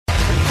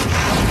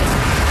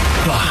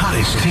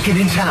hottest ticket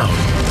in town.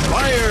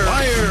 Fire!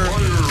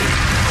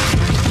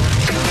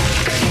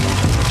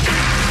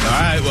 All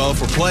right, well, if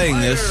we're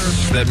playing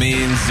this, that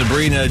means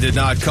Sabrina did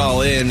not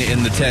call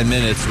in the 10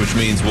 minutes, which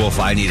means, Wolf,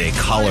 I need a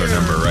caller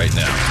number right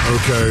now.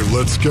 Okay,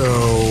 let's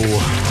go.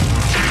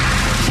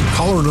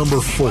 Caller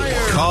number 4.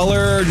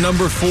 Caller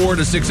number 4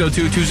 to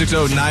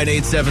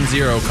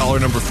 602-260-9870. Caller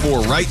number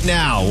 4 right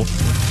now will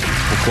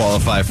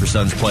qualify for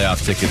Suns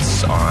playoff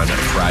tickets on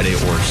Friday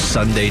or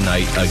Sunday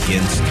night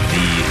against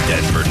the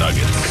Denver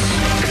Nuggets.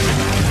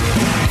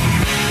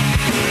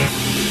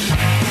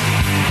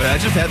 But I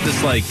just had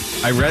this,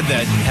 I read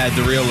that and had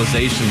the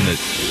realization that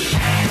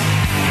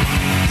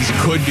these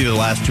could be the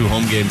last 2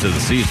 home games of the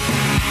season.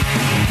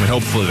 I mean,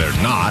 hopefully they're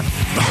not,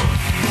 but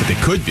they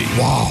could be.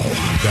 Wow,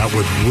 that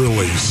would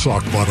really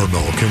suck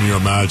buttermilk. Can you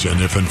imagine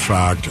if, in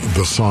fact,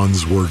 the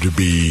Suns were to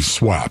be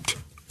swept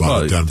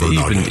by the Denver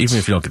Nuggets? Even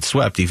if you don't get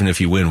swept, even if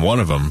you win one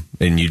of them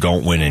and you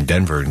don't win in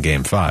Denver in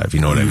Game 5,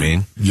 you know what I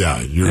mean? Yeah,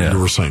 you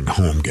were saying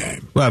home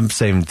game. Well, I'm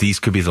saying these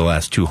could be the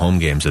last 2 home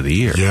games of the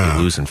year. Yeah.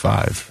 You lose in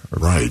 5. Or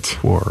right.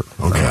 4.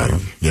 Okay,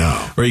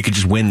 yeah. Or you could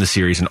just win the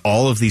series and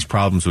all of these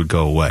problems would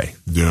go away.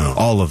 Yeah.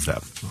 All of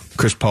them.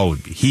 Chris Paul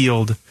would be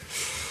healed.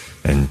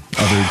 And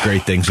other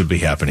great things would be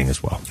happening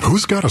as well.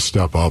 Who's got to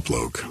step up,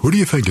 Luke? Who do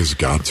you think has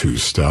got to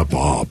step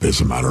up,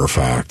 as a matter of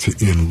fact,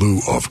 in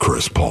lieu of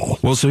Chris Paul?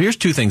 Well, so here's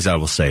 2 things I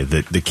will say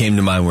that came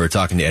to mind when we were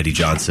talking to Eddie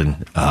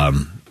Johnson. And I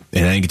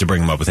didn't get to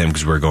bring him up with him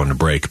because we were going to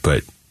break.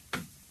 But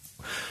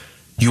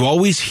you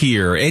always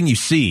hear and you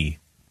see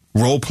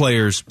role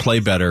players play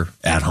better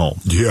at home.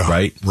 Yeah.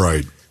 Right?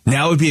 Right.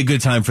 Now would be a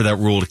good time for that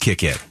rule to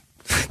kick in.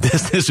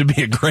 This would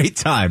be a great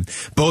time,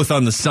 both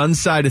on the Suns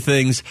side of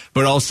things,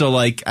 but also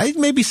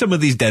maybe some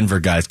of these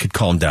Denver guys could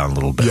calm down a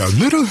little bit. Yeah,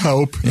 little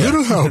help here.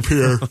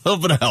 A little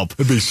bit of help.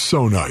 It'd be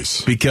so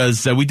nice.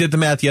 Because we did the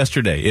math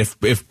yesterday.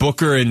 If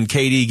Booker and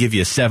KD give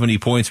you 70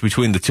 points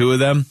between the 2 of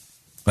them,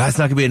 that's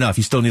not going to be enough.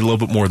 You still need a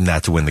little bit more than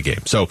that to win the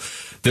game. So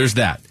there's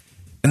that.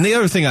 And the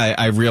other thing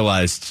I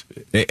realized,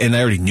 and I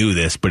already knew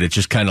this, but it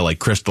just kind of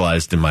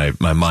crystallized in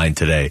my mind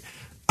today,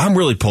 I'm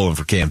really pulling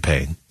for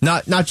Campaign.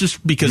 Not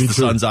just because the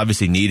Suns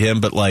obviously need him,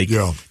 but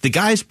the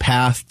guy's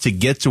path to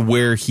get to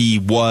where he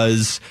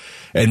was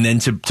and then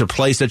to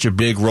play such a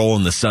big role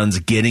in the Suns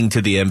getting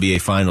to the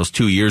NBA Finals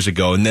 2 years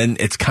ago. And then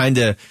it's kind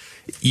of,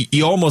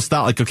 you almost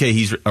thought okay,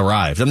 he's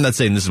arrived. I'm not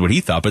saying this is what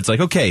he thought, but it's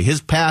okay,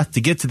 his path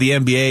to get to the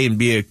NBA and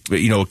be a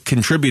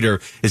contributor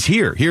is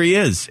here. Here he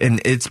is.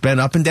 And it's been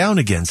up and down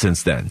again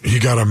since then. He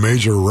got a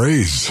major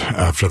raise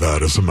after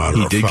that, as a matter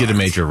of fact. He did get a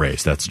major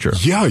raise. That's true.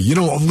 Yeah,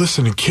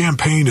 listen,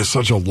 Campaign is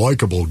such a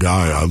likable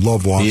guy. I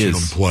love watching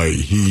him play.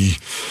 He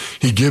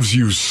gives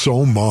you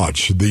so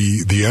much.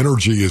 The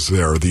energy is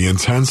there. The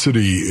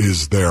intensity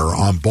is there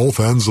on both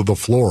ends of the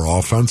floor,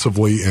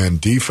 offensively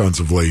and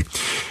defensively.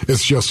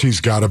 It's just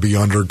he's got to be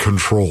under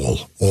control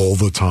all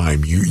the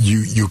time.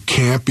 You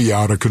can't be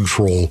out of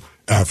control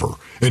ever.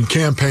 And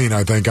Campaign,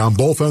 I think, on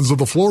both ends of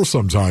the floor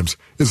sometimes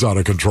is out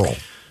of control.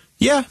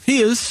 Yeah,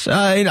 he is.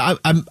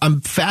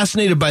 I'm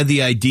fascinated by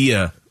the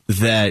idea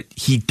that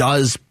he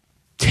does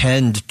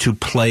tend to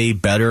play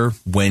better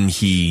when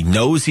he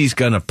knows he's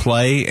going to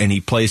play and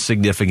he plays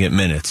significant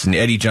minutes. And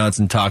Eddie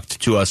Johnson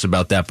talked to us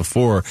about that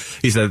before.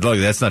 He said, look,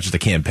 that's not just a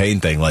Campaign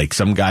thing.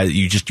 Some guys,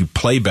 you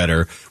play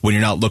better when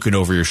you're not looking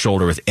over your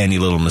shoulder with any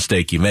little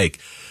mistake you make.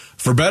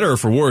 For better or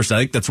for worse, I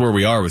think that's where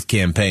we are with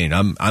Campaign.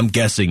 I'm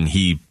guessing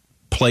he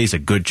plays a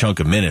good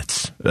chunk of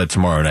minutes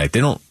tomorrow night. They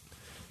don't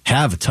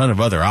have a ton of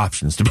other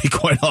options, to be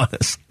quite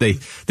honest. They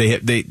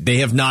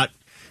have not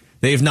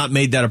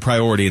made that a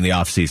priority in the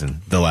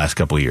offseason the last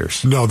couple of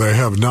years. No, they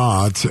have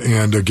not.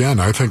 And again,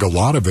 I think a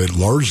lot of it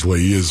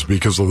largely is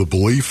because of the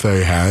belief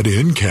they had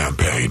in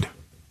Campaign,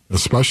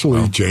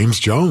 especially James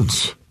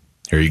Jones.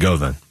 Here you go,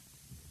 then.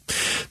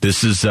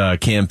 This is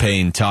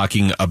Campaign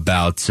talking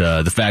about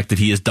the fact that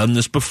he has done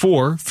this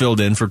before,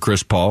 filled in for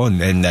Chris Paul,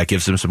 and that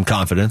gives him some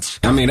confidence.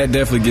 I mean, that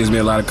definitely gives me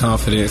a lot of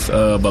confidence.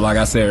 But like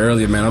I said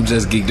earlier, man, I'm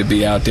just geeked to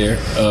be out there.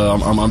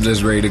 I'm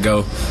just ready to go.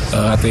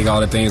 I think all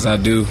the things I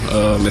do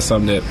is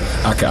something that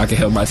I can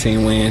help my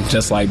team win,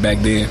 just like back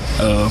then.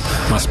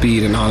 My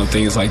speed and all the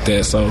things like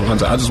that. So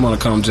I just want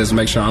to come just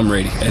make sure I'm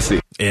ready. That's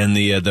it. And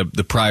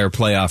the prior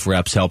playoff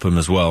reps help him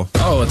as well.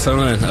 Oh, a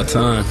ton.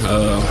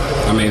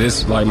 I mean, this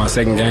is like my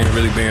second game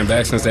really being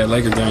back since that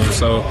Lakers game.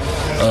 So,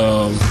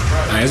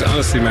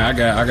 honestly, man,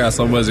 I got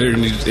so much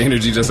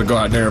energy just to go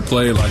out there and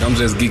play. I'm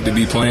just geeked to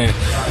be playing.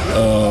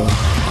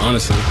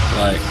 Honestly,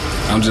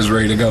 I'm just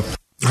ready to go.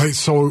 Hey,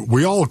 so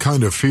we all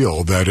kind of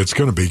feel that it's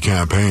going to be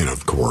Campaign,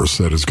 of course,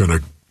 that is going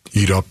to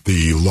eat up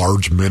the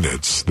large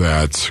minutes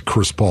that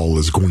Chris Paul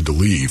is going to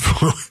leave,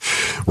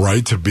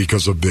 right?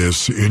 Because of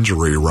this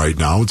injury right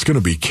now, it's going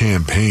to be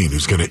Campaign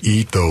who's going to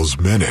eat those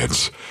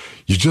minutes.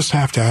 You just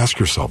have to ask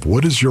yourself,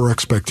 what is your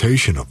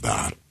expectation of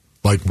that?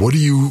 What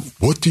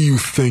do you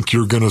think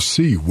you're going to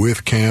see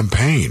with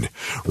Campaign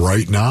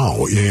right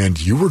now?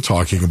 And you were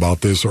talking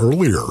about this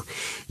earlier.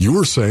 You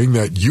were saying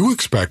that you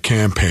expect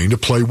Campaign to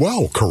play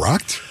well,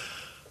 correct?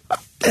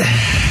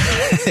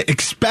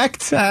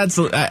 Expect?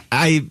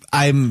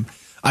 I'm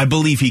I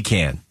believe he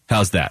can.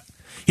 How's that?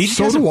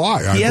 So do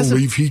I. I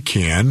believe he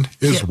can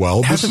as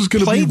well. This is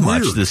going to be weird.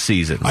 Much this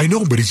season. I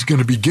know, but he's going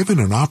to be given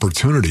an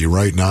opportunity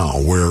right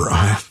now where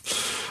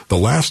the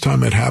last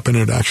time it happened,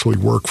 it actually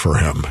worked for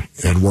him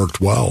and worked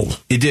well.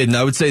 It did, and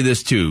I would say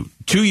this too.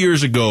 2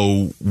 years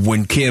ago,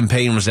 when Cam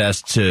Payne was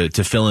asked to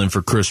fill in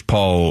for Chris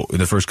Paul in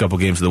the first couple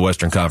games of the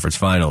Western Conference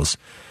Finals,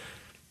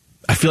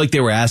 I feel like they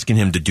were asking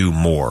him to do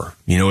more.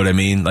 You know what I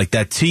mean? Like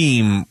that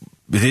team,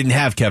 they didn't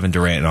have Kevin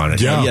Durant on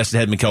it. Yeah. Yes, they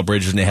had Mikal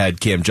Bridges and they had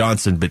Cam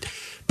Johnson, but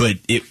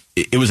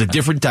it was a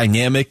different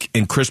dynamic,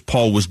 and Chris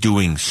Paul was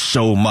doing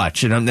so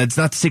much. And that's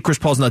not to say Chris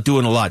Paul's not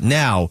doing a lot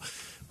now,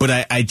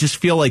 but I just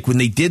feel like when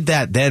they did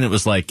that then, it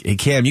was like, hey,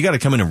 Cam, you got to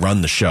come in and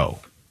run the show.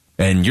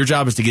 And your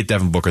job is to get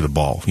Devin Booker the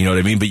ball. You know what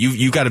I mean? But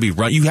you got to be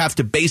run. You have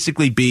to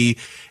basically be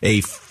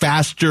a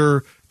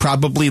faster,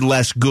 probably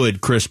less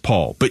good Chris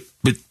Paul. But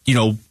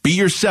be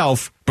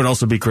yourself, but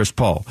also be Chris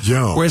Paul.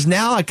 Yeah. Whereas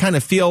now I kind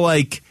of feel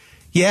like,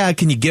 yeah,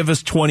 can you give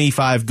us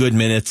 25 good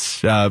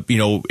minutes? Book's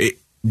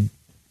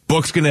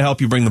going to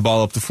help you bring the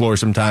ball up the floor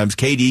sometimes.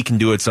 KD can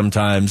do it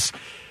sometimes.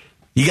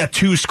 You got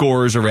two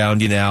scorers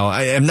around you now.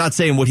 I'm not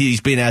saying what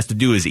he's being asked to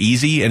do is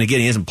easy. And again,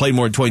 he hasn't played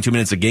more than 22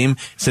 minutes a game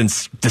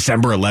since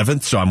December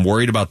 11th, so I'm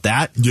worried about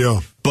that.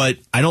 Yeah. But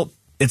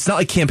it's not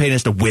like Cam Payne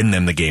has to win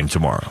them the game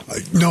tomorrow.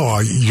 No,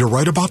 you're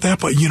right about that.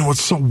 But,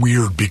 it's so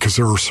weird because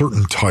there are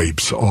certain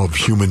types of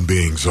human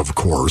beings, of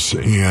course.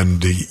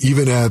 And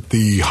even at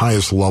the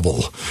highest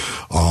level,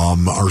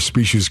 our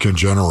species can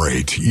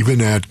generate, even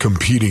at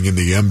competing in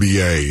the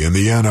NBA, in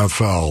the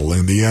NFL,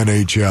 in the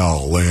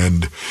NHL,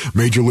 and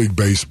Major League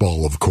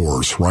Baseball, of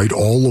course, right?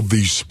 All of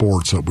these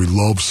sports that we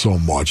love so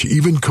much,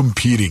 even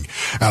competing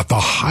at the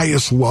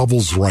highest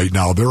levels right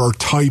now, there are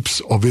types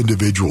of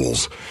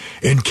individuals.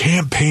 And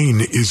Cam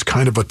Payne is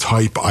kind of a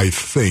type, I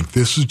think.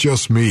 This is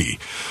just me.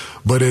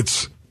 But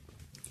it's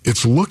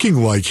looking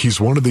like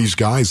he's one of these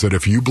guys that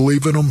if you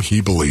believe in him,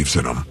 he believes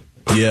in him.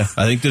 Yeah,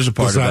 I think there's a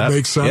part of that. Does that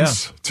make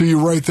sense to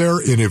you right there?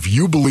 And if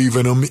you believe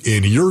in him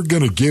and you're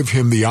going to give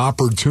him the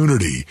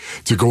opportunity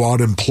to go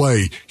out and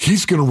play,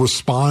 he's going to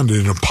respond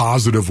in a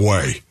positive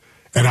way.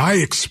 And I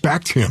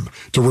expect him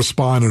to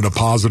respond in a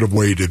positive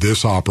way to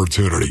this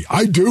opportunity.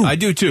 I do. I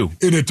do too.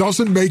 And it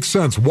doesn't make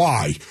sense.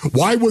 Why?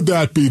 Why would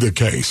that be the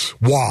case?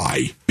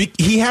 Why?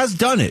 He has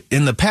done it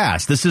in the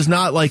past. This is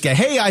not like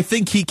hey, I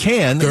think he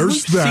can. We've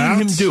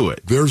seen him do it.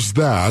 There's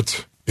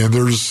that, and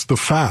there's the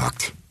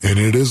fact. And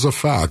it is a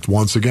fact,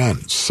 once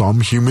again,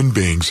 some human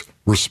beings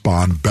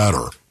respond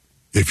better.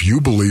 If you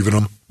believe in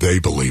them, they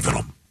believe in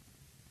them.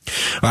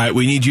 All right,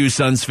 we need you,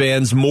 Suns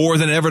fans, more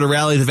than ever to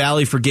rally the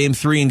Valley for Game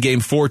 3 and Game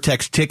 4.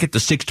 Text TICKET to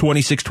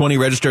 620-620.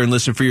 Register and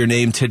listen for your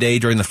name today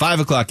during the 5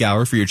 o'clock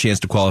hour for your chance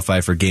to qualify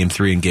for Game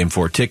 3 and Game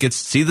 4 tickets.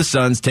 See the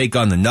Suns take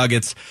on the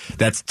Nuggets.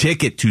 That's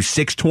TICKET to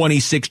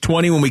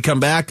 620-620. When we come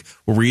back,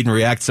 we'll read and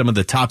react some of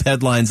the top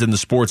headlines in the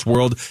sports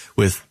world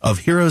of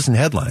Heroes and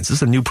Headlines. This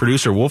is a new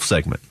Producer Wolf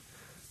segment.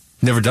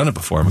 Never done it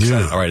before. I'm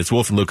excited. Yeah. All right, it's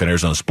Wolf and Luke on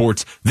Arizona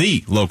Sports,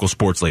 the local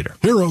sports leader.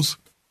 Heroes.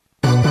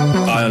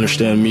 I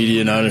understand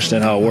media and I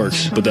understand how it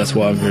works, but that's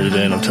why I'm here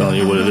today and I'm telling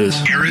you what it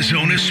is.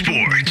 Arizona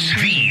Sports,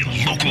 the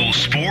local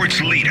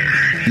sports leader.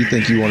 You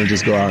think you want to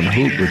just go out and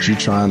hoop, but you're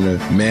trying to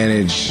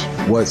manage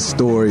what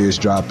story is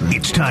dropping.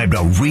 It's time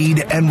to read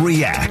and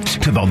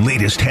react to the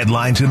latest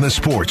headlines in the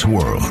sports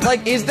world.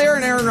 Like, is there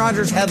an Aaron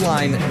Rodgers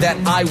headline that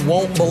I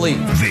won't believe?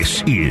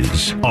 This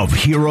is Of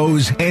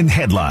Heroes and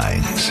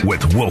Headlines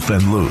with Wolf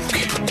and Luke.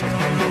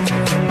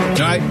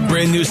 All right,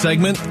 brand new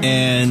segment,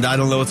 and I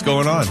don't know what's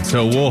going on.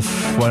 So, Wolf,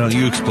 why don't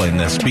you explain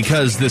this?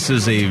 Because this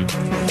is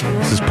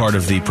part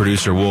of the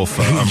Producer Wolf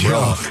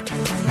umbrella.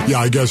 Yeah,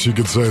 I guess you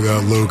could say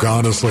that, Luke.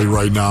 Honestly,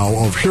 right now,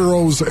 Of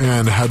Heroes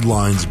and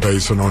Headlines,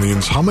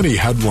 Basinonians, how many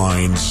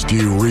headlines do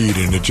you read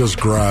and it just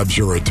grabs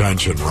your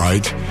attention,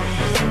 right?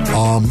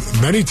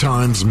 Many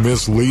times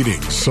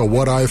misleading. So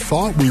what I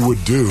thought we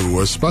would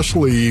do,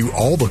 especially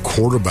all the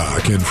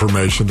quarterback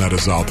information that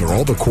is out there,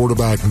 all the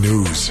quarterback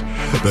news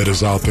that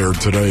is out there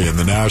today in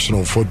the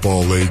National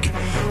Football League,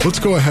 let's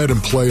go ahead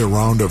and play a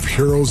round of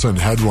Heroes and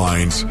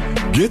Headlines.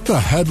 Get the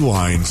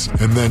headlines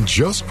and then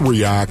just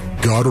react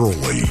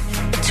gutturally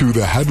to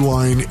the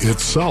headline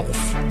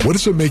itself. What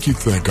does it make you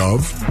think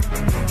of?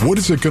 What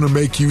is it going to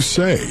make you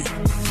say?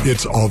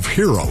 It's Of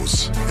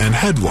Heroes and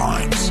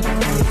Headlines.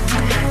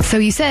 So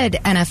you said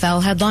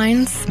NFL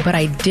headlines, but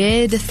I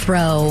did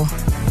throw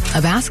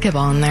a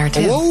basketball in there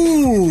too.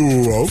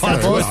 Oh,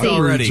 okay. So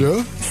we'll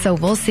see. So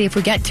we'll see if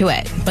we get to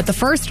it. But the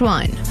first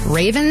one,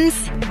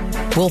 Ravens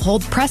will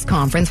hold press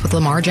conference with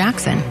Lamar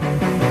Jackson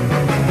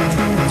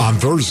on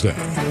Thursday,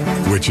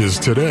 which is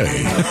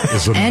today.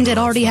 And it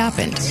already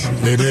happened.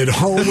 And it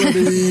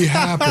already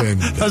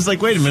happened. I was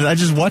like, wait a minute, I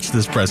just watched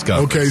this press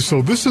conference. Okay,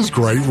 so this is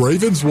great.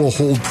 Ravens will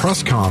hold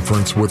press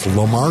conference with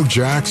Lamar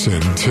Jackson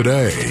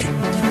today.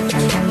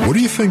 What do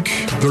do you think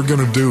they're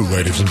going to do,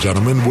 ladies and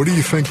gentlemen? What do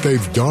you think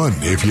they've done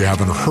if you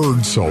haven't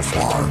heard so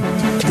far?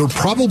 They're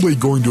probably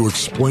going to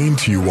explain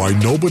to you why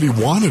nobody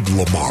wanted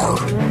Lamar.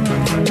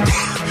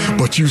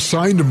 But you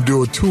signed him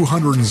to a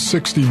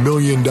 $260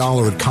 million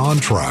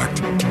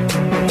contract.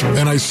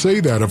 And I say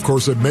that, of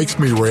course, it makes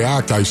me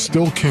react. I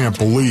still can't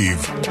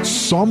believe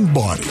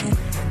somebody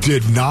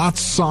did not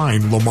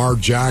sign Lamar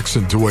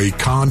Jackson to a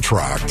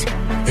contract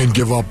and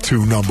give up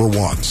 2 number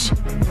ones.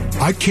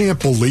 I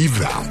can't believe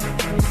that.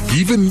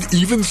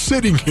 Even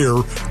sitting here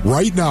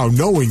right now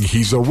knowing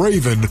he's a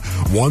Raven,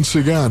 once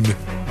again,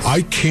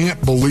 I can't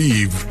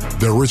believe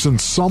there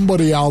isn't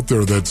somebody out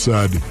there that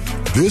said,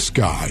 this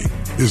guy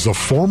is a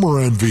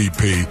former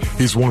MVP.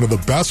 He's one of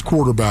the best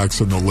quarterbacks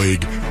in the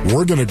league.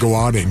 We're going to go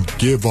out and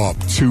give up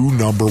 2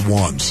 number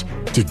ones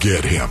to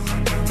get him.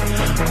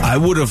 I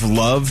would have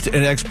loved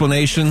an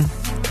explanation,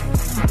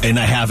 and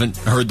I haven't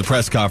heard the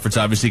press conference,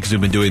 obviously, because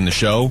we've been doing the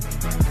show.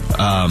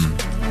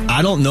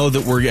 I don't know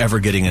that we're ever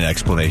getting an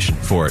explanation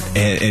for it,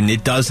 and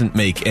it doesn't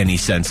make any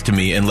sense to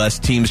me unless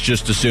teams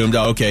just assumed,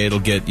 oh, okay, it'll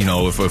get,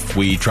 if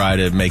we try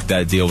to make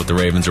that deal with the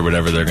Ravens or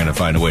whatever, they're going to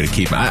find a way to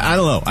keep him. I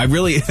don't know. I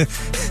really,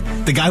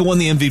 the guy won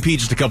the MVP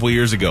just a couple of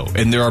years ago,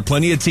 and there are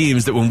plenty of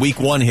teams that when week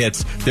 1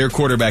 hits, their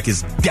quarterback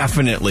is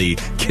definitely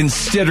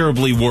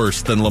considerably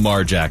worse than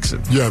Lamar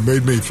Jackson. Yeah, it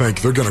made me think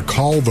they're going to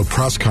call the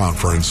press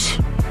conference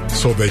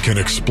so they can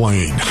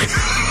explain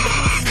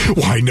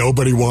why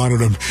nobody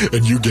wanted him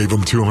and you gave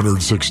him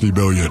 $260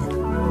 million.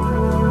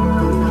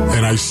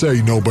 And I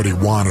say nobody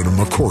wanted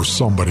him. Of course,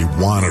 somebody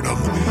wanted him.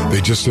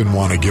 They just didn't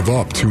want to give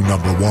up 2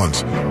 number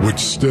ones, which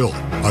still,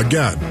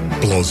 again,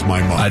 blows my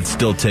mind. I'd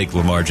still take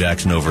Lamar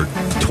Jackson over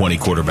 20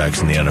 quarterbacks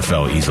in the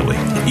NFL easily.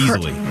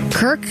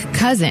 Kirk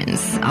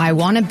Cousins. I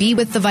want to be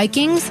with the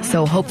Vikings,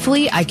 so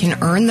hopefully I can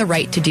earn the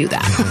right to do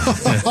that.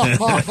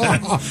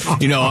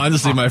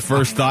 Honestly, my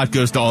first thought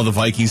goes to all the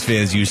Vikings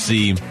fans you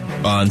see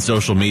on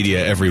social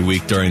media every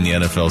week during the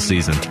NFL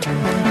season.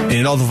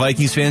 And all the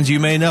Vikings fans you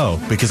may know,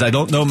 because I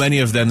don't know many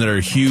of them that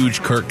are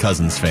huge Kirk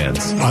Cousins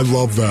fans. I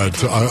love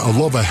that. I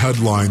love a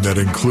headline that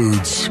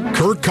includes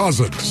Kirk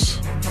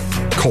Cousins,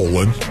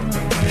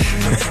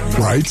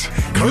 right?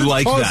 Kirk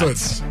like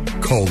Cousins,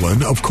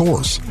 that. Of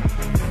course.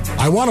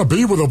 I want to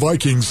be with the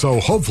Vikings,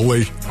 so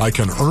hopefully I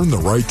can earn the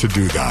right to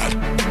do that.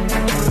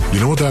 You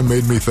know what that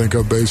made me think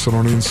of,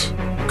 Basinonians?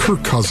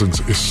 Kirk Cousins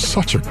is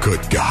such a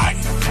good guy.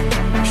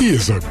 He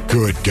is a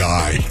good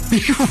guy.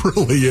 He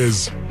really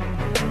is.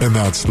 And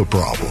that's the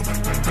problem.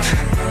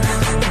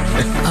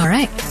 All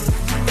right.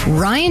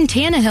 Ryan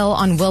Tannehill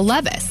on Will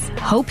Levis.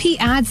 Hope he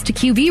adds to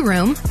QB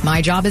room.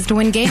 My job is to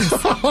win games.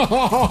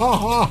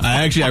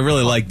 I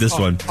really like this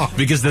one.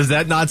 Because does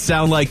that not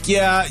sound like,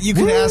 yeah, you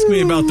can ask me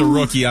about the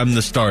rookie, I'm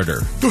the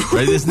starter.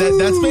 Right?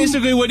 That's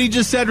basically what he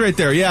just said right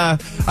there. Yeah,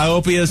 I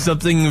hope he has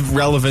something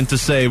relevant to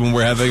say when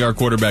we're having our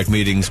quarterback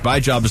meetings. My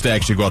job is to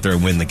actually go out there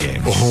and win the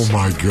game. Oh,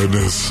 my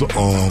goodness.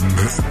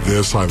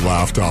 This, I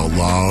laughed out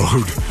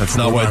loud. That's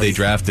not why they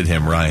drafted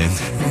him, Ryan.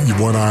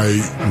 When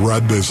I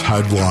read this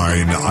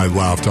headline, I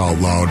laughed out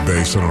loud,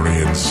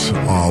 Basinonians,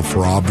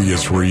 for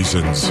obvious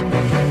reasons.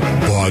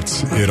 But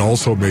it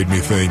also made me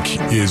think,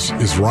 is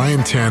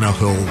Ryan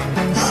Tannehill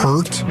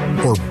hurt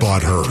or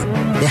butthurt?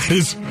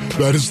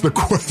 That is the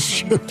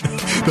question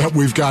that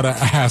we've got to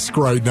ask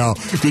right now,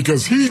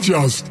 because he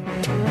just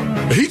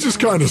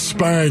kind of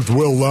spanked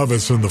Will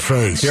Levis in the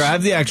face. Here, I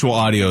have the actual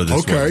audio of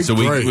this one, so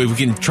we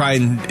can try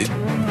and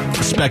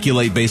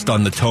speculate based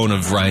on the tone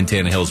of Ryan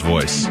Tannehill's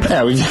voice.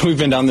 Yeah, we've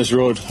been down this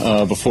road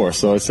before,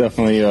 so it's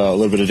definitely a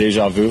little bit of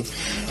deja vu.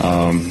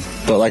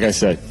 But like I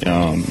said,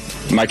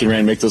 Mike and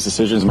Rand make those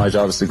decisions. My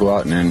job is to go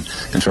out and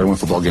try to win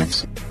football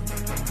games.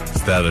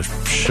 Is that a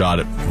shot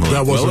at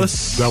Malik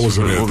Willis? That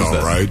wasn't it,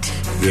 though, right?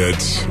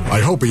 I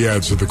hope he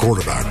adds to the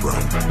quarterback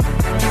room.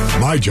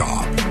 My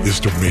job is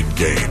to win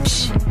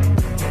games.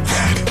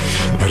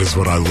 That is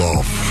what I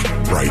love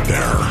right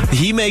there.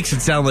 He makes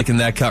it sound like in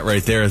that cut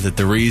right there that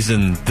the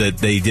reason that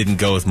they didn't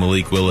go with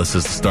Malik Willis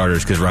as the starter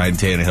is because Ryan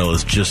Tannehill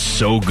is just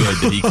so good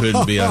that he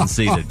couldn't be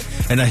unseated.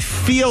 And I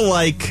feel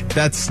like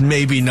that's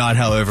maybe not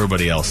how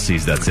everybody else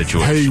sees that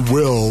situation. Hey,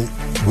 Will,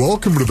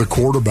 welcome to the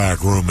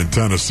quarterback room in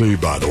Tennessee,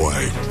 by the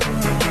way.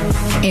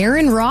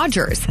 Aaron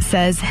Rodgers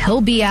says he'll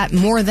be at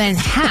more than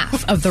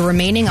half of the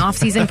remaining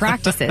offseason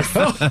practices.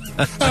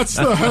 That's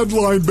the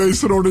headline,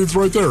 Basinonians,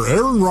 right there.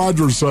 Aaron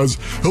Rodgers says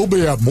he'll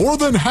be at more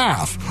than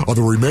half of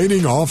the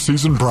remaining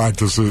offseason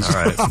practices.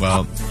 All right,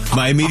 well,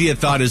 my immediate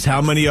thought is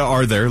how many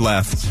are there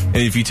left? And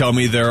if you tell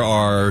me there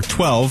are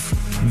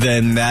 12,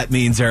 then that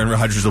means Aaron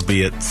Rodgers will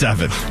be at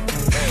 7.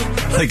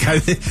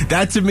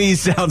 That to me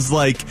sounds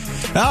like,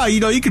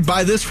 you could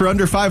buy this for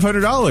under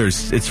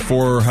 $500. It's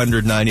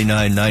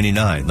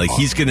 $499.99. Like,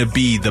 he's going to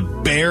be the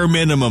bare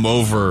minimum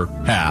over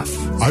half.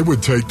 I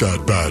would take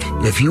that bet.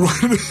 If you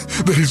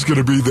that he's going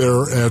to be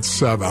there at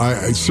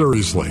 7.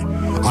 Seriously,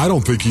 I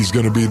don't think he's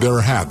going to be there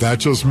at half.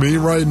 That's just me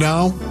right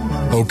now.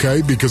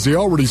 Okay, because he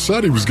already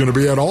said he was going to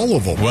be at all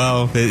of them.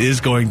 Well, it is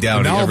going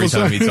down every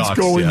time he talks. It's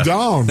going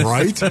down,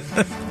 right?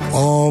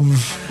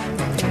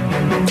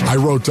 I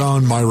wrote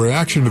down my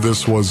reaction to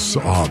this was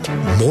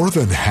more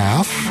than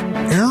half.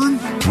 Aaron,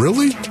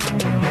 really?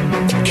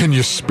 Can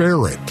you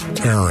spare it,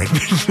 Aaron?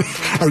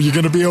 Are you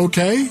going to be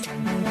okay?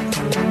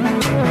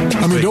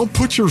 I mean, don't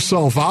put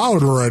yourself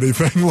out or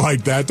anything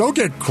like that. Don't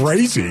get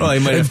crazy Well,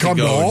 you might have and come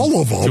to to go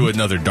all of them. to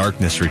another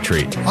darkness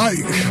retreat.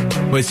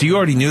 Wait, so you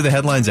already knew the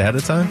headlines ahead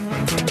of time?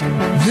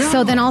 Yeah.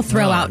 So then I'll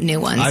throw out new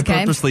ones, I okay?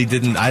 purposely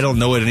didn't. I don't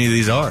know what any of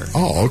these are.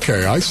 Oh,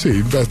 okay. I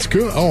see. That's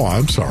good. Oh,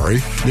 I'm sorry.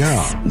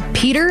 Yeah.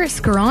 Peter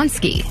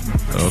Skoronsky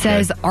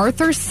says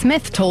Arthur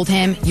Smith told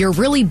him, "You're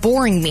really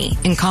boring me"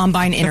 in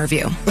combine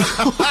interview.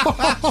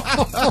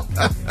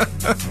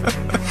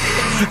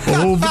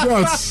 Oh,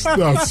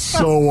 that's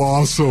so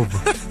awesome.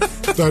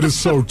 That is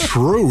so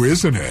true,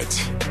 isn't it?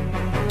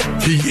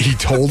 He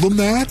told him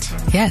that?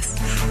 Yes.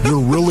 You're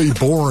really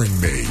boring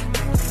me.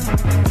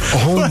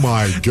 Oh,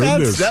 my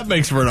goodness. That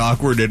makes for an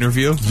awkward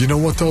interview. You know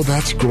what, though?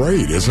 That's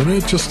great, isn't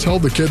it? Just tell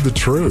the kid the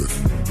truth.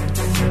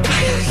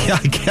 Yeah,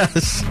 I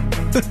guess.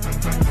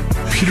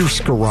 Peter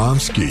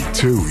Skoronsky,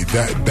 too.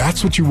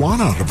 That's what you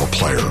want out of a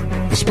player,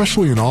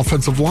 especially an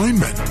offensive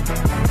lineman.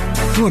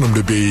 You want him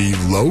to be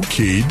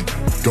low-keyed,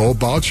 go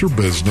about your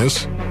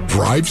business,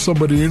 drive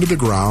somebody into the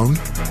ground,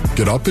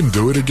 get up and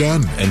do it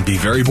again. And be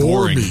very Bore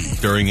boring me.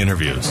 during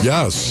interviews.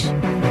 Yes.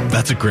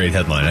 That's a great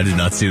headline. I did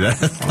not see that.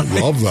 I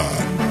love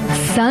that.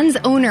 Suns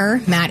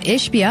owner Matt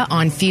Ishbia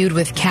on feud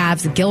with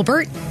Cavs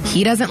Gilbert.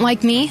 He doesn't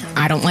like me.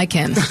 I don't like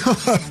him.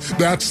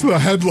 That's the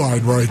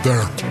headline right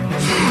there.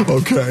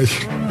 Okay.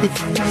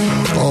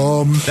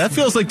 That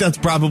feels like that's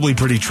probably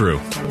pretty true.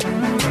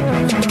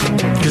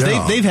 Because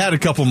they've had a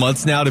couple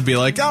months now to be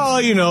like, oh,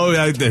 you know,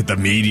 the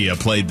media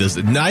played this.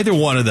 Neither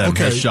one of them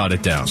has shot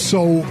it down.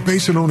 So,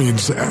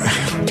 Basinonians,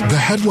 the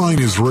headline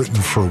is written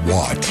for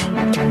what?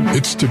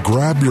 It's to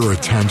grab your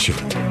attention,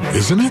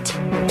 isn't it?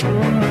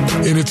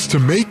 And it's to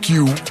make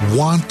you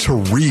want to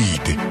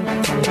read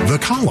the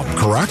column,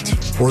 correct?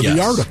 Or the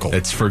article.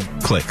 It's for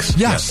clicks.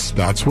 Yes,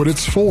 that's what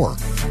it's for.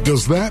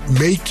 Does that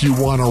make you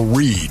want to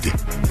read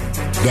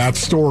that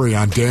story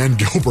on Dan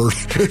Gilbert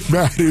and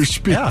Matt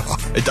Ishbia? Yeah,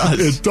 it does.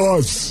 It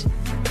does.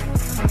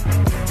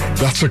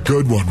 That's a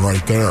good one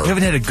right there. We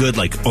haven't had a good,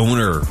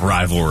 owner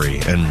rivalry,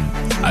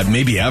 and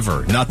maybe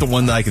ever. Not the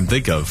one that I can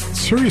think of.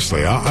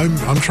 Seriously,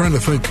 I'm trying to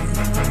think.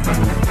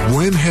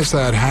 When has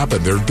that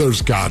happened?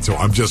 There's got to.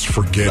 I'm just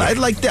forgetting.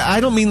 I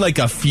don't mean like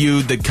a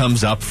feud that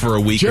comes up for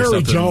a week or Jerry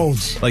something.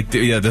 Jones.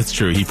 Yeah, that's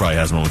true. He probably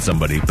has one with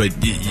somebody. But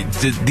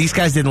these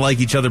guys didn't like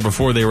each other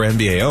before they were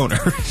NBA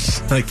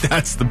owners.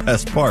 That's the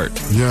best part.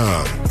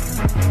 Yeah.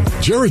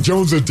 Jerry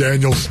Jones and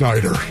Daniel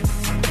Snyder.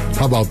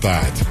 How about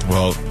that?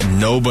 Well,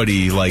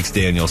 nobody likes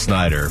Daniel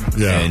Snyder.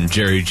 Yeah. And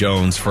Jerry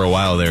Jones, for a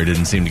while there,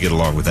 didn't seem to get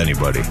along with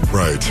anybody.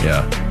 Right.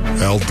 Yeah.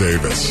 Al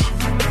Davis.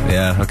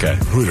 Yeah, okay.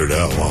 Who did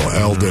Al? Well,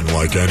 Al didn't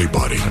like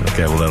anybody.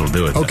 Okay, well, that'll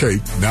do it. Okay,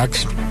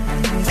 next.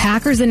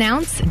 Packers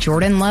announce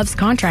Jordan Love's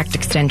contract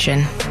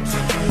extension.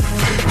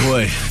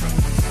 Boy,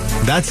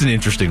 that's an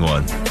interesting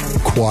one.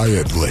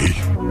 Quietly.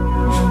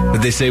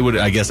 Did they say what?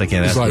 I guess I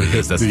can't ask what it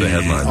is. That's the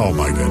headline. Oh,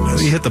 my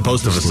goodness. You hit the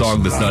post of a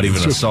song that's not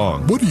even a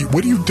song. What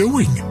are you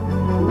doing?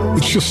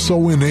 It's just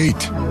so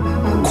innate.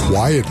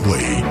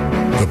 Quietly,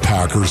 the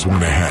Packers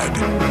went ahead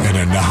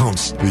and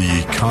announced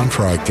the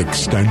contract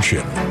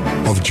extension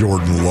of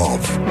Jordan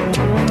Love.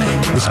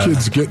 This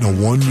kid's getting a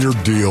one-year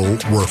deal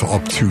worth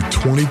up to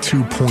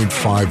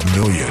 $22.5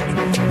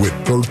 million with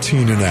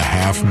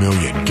 $13.5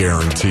 million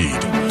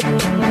guaranteed.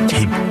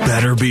 He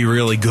better be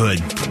really good.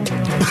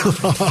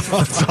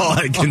 That's all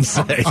I can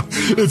say.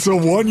 It's a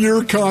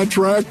one-year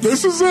contract.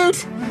 This is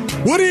it.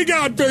 What do you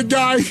got, big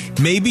guy?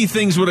 Maybe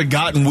things would have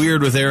gotten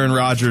weird with Aaron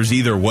Rodgers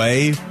either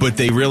way, but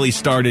they really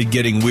started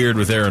getting weird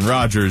with Aaron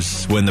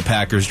Rodgers when the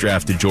Packers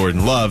drafted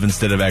Jordan Love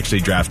instead of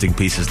actually drafting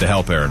pieces to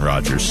help Aaron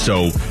Rodgers.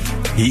 So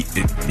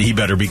he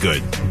better be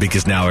good,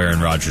 because now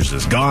Aaron Rodgers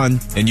is gone,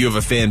 and you have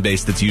a fan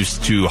base that's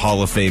used to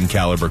Hall of Fame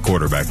caliber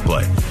quarterback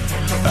play.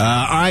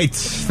 All right.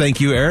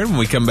 Thank you, Aaron. When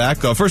we come back,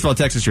 first of all,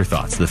 text us your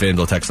thoughts. The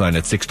FanDuel text line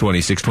at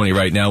 620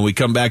 right now. When we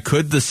come back,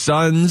 could the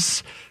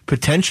Suns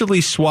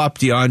potentially swap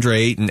DeAndre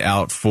Ayton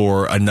out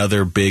for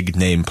another big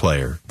name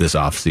player this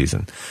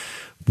offseason?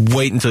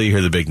 Wait until you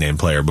hear the big name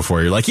player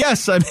before you're like,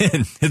 yes, I'm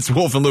in. It's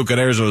Wolf and Luke on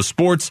Arizona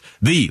Sports,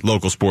 the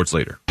local sports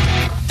leader.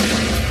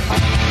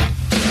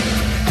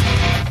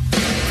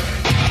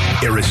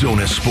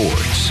 Arizona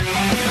Sports,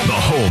 the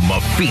home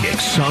of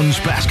Phoenix Suns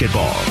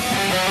basketball.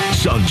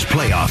 Suns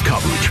playoff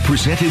coverage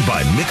presented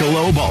by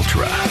Michelob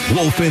Ultra.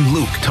 Wolf and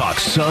Luke talk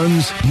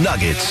Suns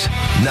Nuggets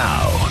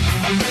now.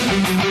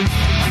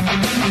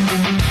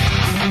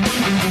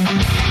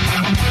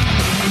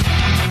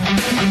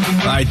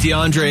 All right,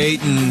 DeAndre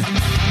Ayton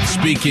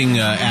speaking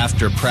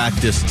after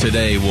practice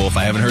today. Wolf,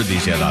 I haven't heard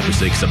these yet,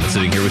 obviously, because I'm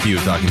sitting here with you,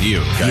 talking to you.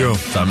 Okay? Yeah.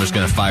 So I'm just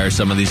going to fire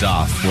some of these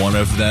off. One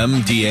of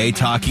them, DA,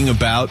 talking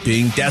about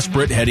being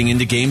desperate heading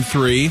into Game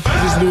 3.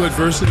 Just new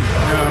adversity.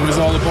 It's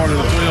all a part of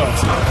the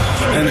playoffs.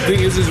 And the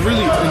thing is, it's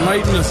really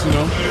enlightening us, you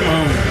know.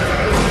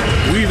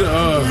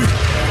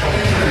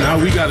 Now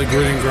we got to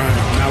grit and grind.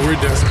 Now we're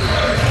desperate.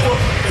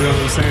 You know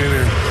what I'm saying?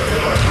 And,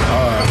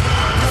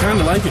 kind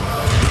of like it.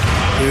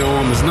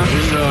 It's not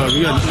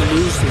we got nothing to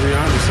lose, to be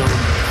honest. So,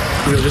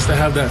 just to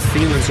have that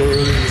feeling so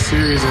early in the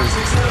series and,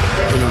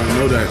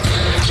 know that,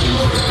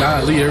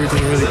 golly,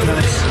 everything really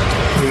counts,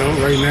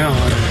 right now.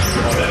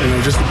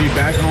 Just to be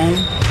back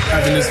home,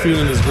 having this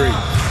feeling is great.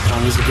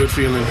 It's a good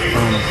feeling.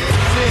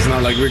 It's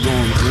not like we're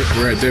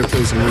at their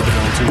place and we're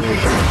down 2-0.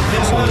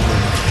 So,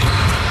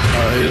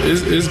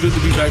 it's good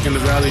to be back in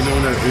the Valley,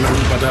 knowing that, we're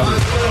about to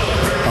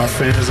have our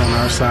fans on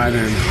our side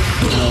and,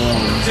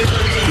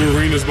 the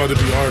arena's about to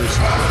be ours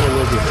for a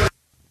little bit.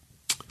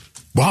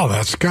 Wow,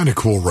 that's kind of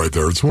cool right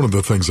there. It's one of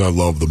the things I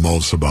love the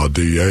most about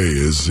DA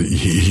is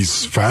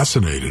he's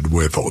fascinated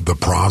with the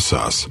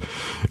process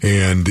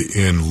and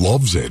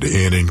loves it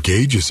and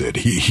engages it.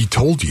 He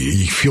told you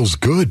he feels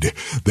good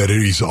that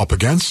he's up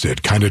against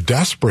it, kind of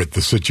desperate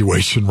the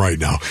situation right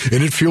now.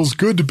 And it feels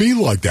good to be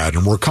like that.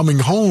 And we're coming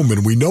home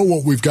and we know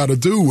what we've got to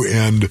do.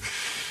 And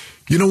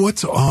you know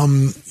what?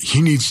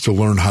 He needs to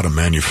learn how to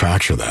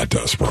manufacture that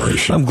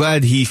desperation. I'm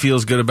glad he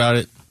feels good about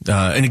it.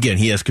 And again,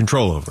 he has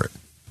control over it.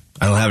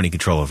 I don't have any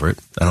control over it.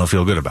 I don't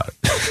feel good about it.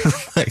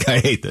 I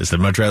hate this.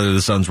 I'd much rather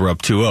the Suns were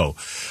up 2-0.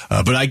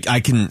 But I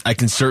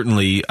can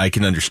certainly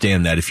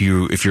understand that if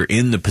you're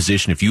in the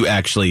position, if you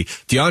actually,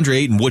 DeAndre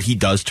Ayton, what he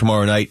does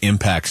tomorrow night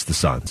impacts the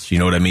Suns. You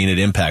know what I mean? It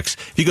impacts,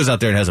 if he goes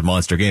out there and has a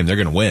monster game, they're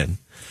going to win.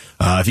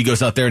 If he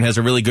goes out there and has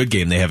a really good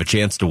game, they have a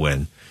chance to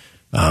win.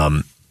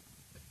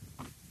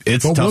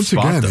 It's a tough once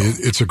spot, again, though.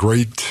 it's a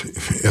great,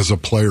 as a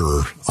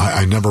player,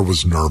 I never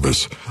was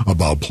nervous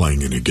about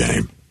playing in a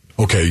game.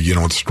 Okay,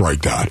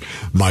 strike that.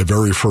 My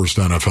very first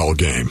NFL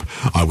game,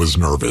 I was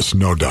nervous,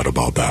 no doubt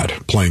about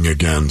that. Playing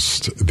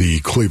against the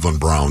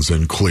Cleveland Browns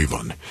in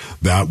Cleveland.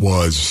 That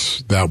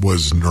was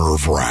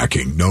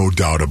nerve-wracking, no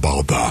doubt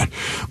about that.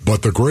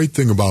 But the great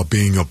thing about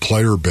being a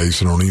player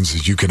based in Orleans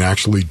is you can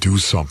actually do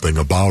something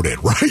about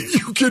it, right?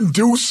 You can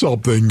do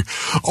something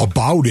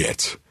about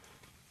it.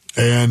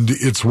 And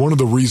it's one of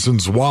the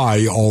reasons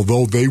why,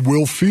 although they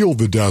will feel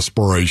the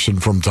desperation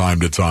from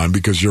time to time,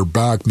 because your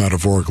back,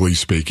 metaphorically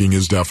speaking,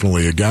 is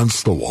definitely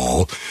against the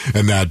wall,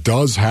 and that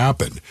does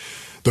happen.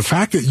 The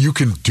fact that you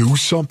can do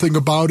something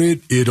about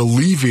it, it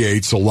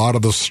alleviates a lot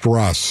of the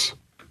stress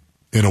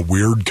in a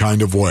weird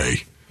kind of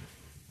way.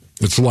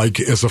 It's like,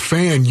 as a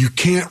fan, you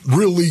can't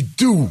really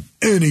do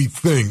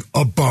anything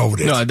about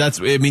it. No,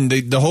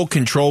 the whole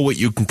control what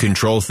you can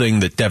control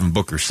thing that Devin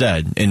Booker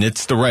said, and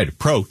it's the right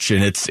approach,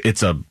 and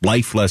it's a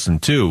life lesson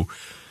too.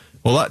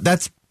 Well,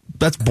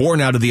 that's born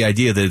out of the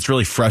idea that it's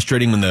really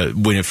frustrating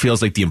when it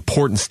feels like the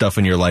important stuff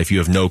in your life you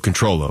have no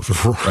control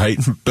over, right?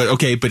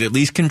 But at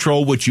least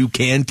control what you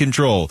can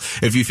control.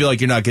 If you feel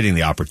like you're not getting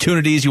the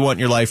opportunities you want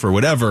in your life or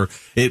whatever,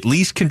 at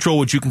least control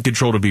what you can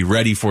control to be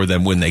ready for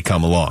them when they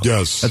come along.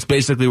 Yes. That's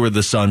basically where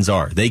the Suns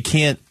are.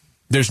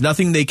 There's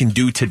nothing they can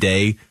do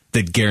today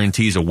that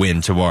guarantees a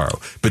win tomorrow.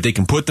 But they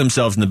can put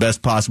themselves in the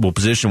best possible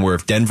position where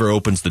if Denver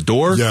opens the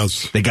door,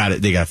 yes, they got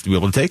it. They have to be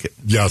able to take it.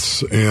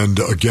 Yes, and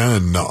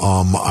again,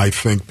 I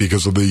think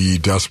because of the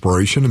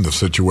desperation and the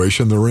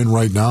situation they're in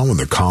right now and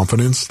the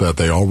confidence that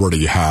they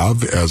already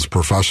have as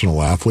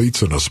professional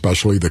athletes, and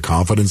especially the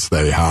confidence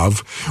they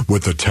have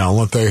with the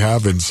talent they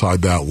have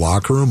inside that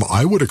locker room,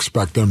 I would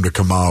expect them to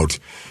come out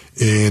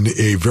in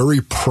a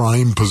very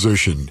prime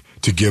position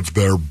to give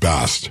their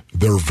best,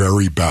 their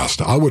very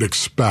best. I would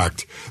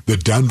expect the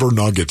Denver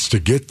Nuggets to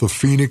get the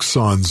Phoenix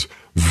Suns'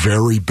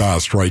 very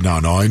best right now.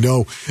 Now, I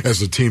know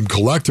as a team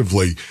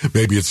collectively,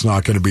 maybe it's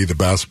not going to be the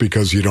best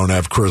because you don't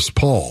have Chris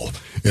Paul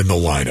in the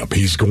lineup.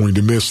 He's going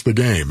to miss the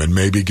game, and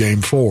maybe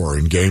Game 4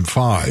 and Game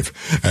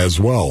 5 as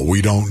well.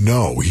 We don't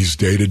know. He's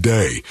day to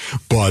day.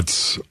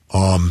 But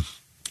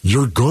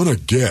you're going to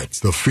get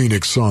the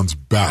Phoenix Suns'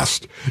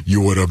 best,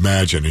 you would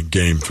imagine, in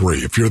Game 3.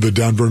 If you're the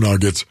Denver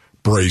Nuggets,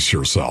 brace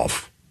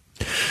yourself.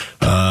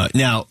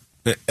 Now,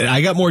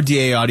 I got more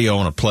DA audio I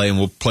want to play, and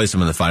we'll play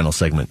some in the final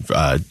segment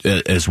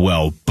as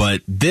well.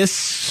 But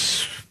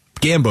this,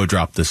 Gambo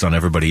dropped this on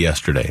everybody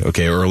yesterday,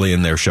 okay, early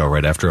in their show,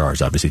 right after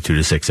ours, obviously 2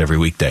 to 6 every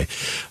weekday.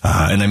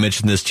 And I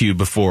mentioned this to you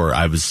before.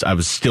 I was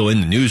still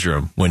in the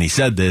newsroom when he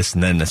said this,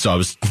 and then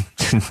so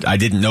I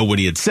didn't know what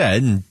he had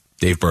said, and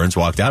Dave Burns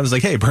walked out. I was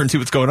like, "Hey, Burns, see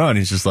what's going on?"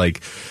 He's just like,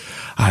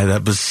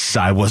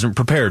 I wasn't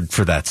prepared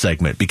for that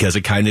segment because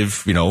it kind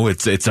of,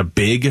 it's a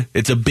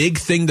big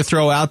thing to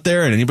throw out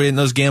there. And anybody that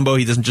knows Gambo,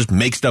 he doesn't just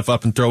make stuff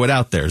up and throw it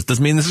out there. It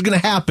doesn't mean this is going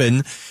to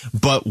happen,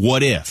 but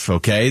what if,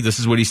 okay? This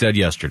is what he said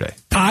yesterday.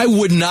 I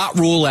would not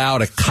rule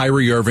out a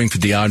Kyrie Irving for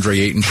DeAndre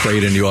Ayton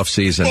trade in the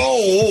offseason.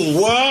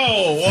 Oh,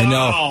 wow. I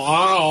know.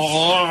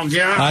 Oh,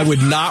 God. I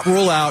would not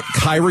rule out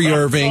Kyrie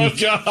Irving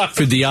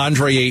for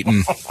DeAndre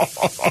Ayton.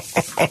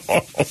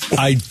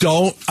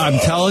 I'm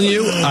telling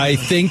you, I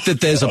think that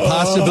there's a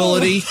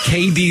possibility.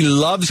 KD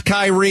loves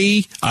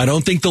Kyrie. I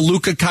don't think the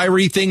Luka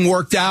Kyrie thing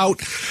worked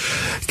out.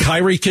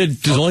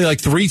 There's only like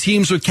 3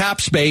 teams with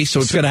cap space, so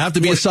it's going to have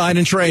to be a sign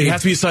and trade. It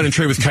has to be a sign and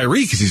trade with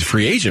Kyrie because he's a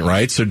free agent,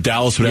 right? So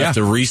Dallas would have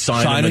to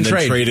re-sign him and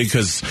then trade it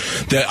because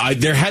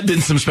there had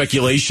been some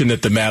speculation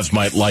that the Mavs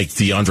might like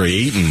DeAndre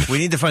Ayton. We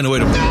need to find a way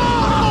to...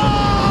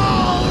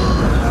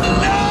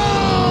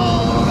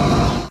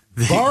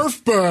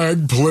 barf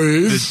bag,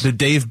 please. The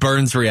Dave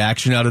Burns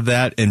reaction out of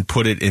that and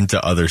put it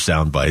into other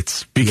sound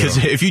bites. Because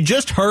if you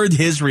just heard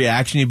his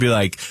reaction, you'd be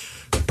like,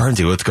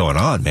 Burnsy, what's going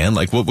on, man?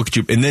 Like, what could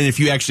you... And then if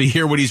you actually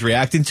hear what he's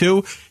reacting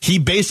to, he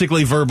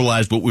basically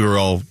verbalized what we were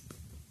all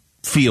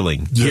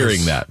feeling,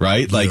 hearing that,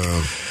 right? Like,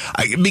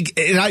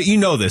 you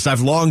know this.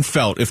 I've long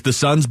felt if the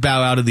Suns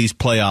bow out of these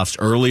playoffs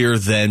earlier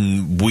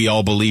than we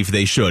all believe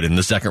they should, and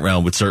the second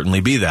round would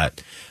certainly be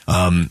that,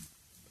 then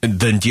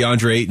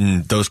DeAndre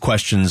Ayton, those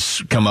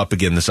questions come up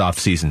again this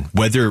offseason.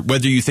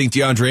 Whether you think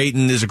DeAndre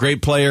Ayton is a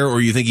great player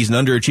or you think he's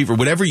an underachiever,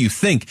 whatever you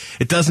think,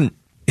 it doesn't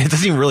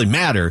even really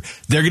matter.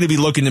 They're going to be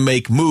looking to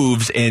make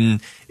moves,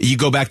 and you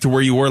go back to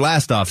where you were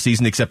last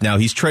offseason, except now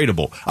he's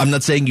tradable. I'm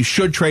not saying you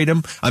should trade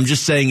him. I'm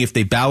just saying if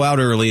they bow out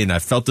early, and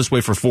I've felt this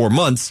way for 4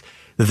 months,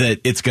 that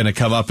it's going to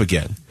come up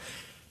again.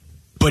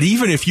 But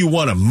even if you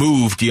want to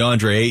move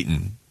DeAndre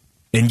Ayton,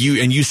 and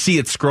you see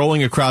it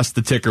scrolling across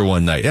the ticker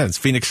one night, it's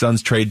Phoenix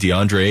Suns trade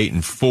DeAndre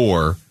Ayton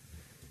for...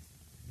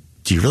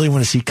 Do you really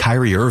want to see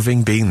Kyrie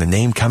Irving being the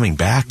name coming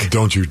back?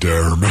 Don't you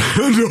dare,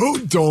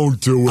 man. Don't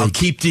do it. I'll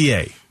keep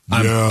D.A.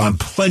 I'm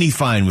plenty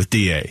fine with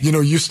D.A. You know,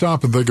 you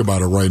stop and think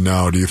about it right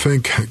now. Do you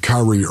think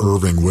Kyrie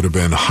Irving would have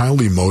been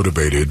highly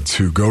motivated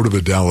to go to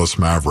the Dallas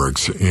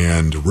Mavericks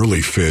and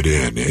really fit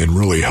in and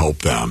really help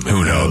them?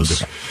 Who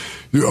knows?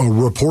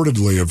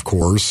 Reportedly, of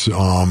course,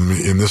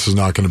 and this is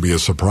not going to be a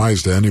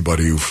surprise to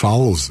anybody who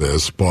follows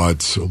this,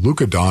 but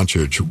Luka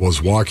Doncic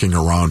was walking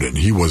around and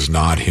he was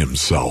not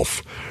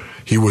himself.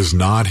 He was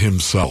not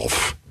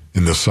himself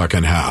in the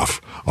second half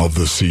of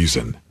the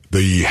season.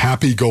 The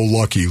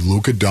happy-go-lucky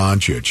Luka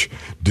Doncic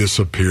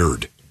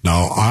disappeared.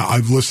 Now,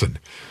 listen,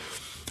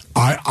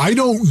 I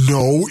don't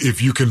know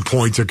if you can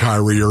point to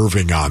Kyrie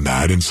Irving on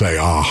that and say,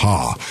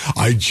 aha.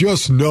 I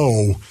just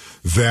know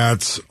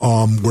that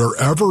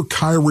wherever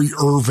Kyrie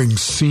Irving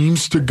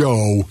seems to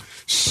go,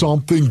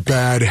 something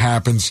bad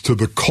happens to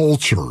the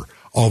culture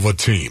of a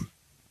team.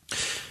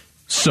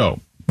 So...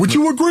 Would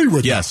you agree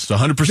with yes, that?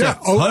 Yes, 100%.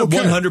 Yeah, okay.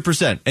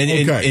 100%.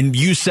 And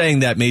you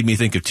saying that made me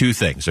think of two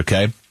things,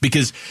 okay?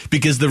 Because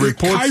the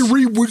reports...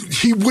 Kyrie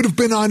would have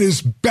been on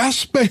his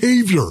best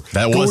behavior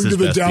going to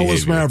the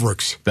Dallas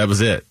Mavericks. That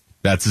was it.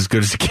 That's as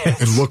good as it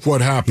gets. And look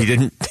what happened.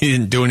 He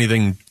didn't do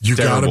anything You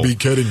terrible. Gotta be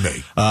kidding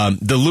me.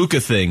 The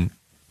Luka thing,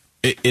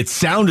 it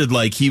sounded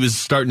like he was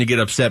starting to get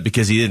upset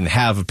because he didn't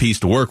have a piece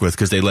to work with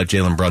because they let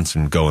Jalen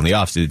Brunson go in the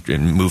offseason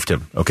and moved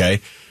him,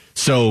 okay?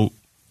 So...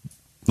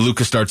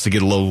 Luka starts to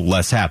get a little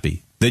less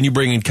happy. Then you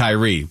bring in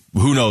Kyrie.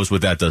 Who knows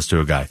what that does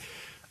to a guy?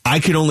 I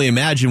can only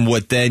imagine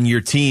what then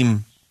your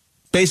team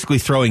basically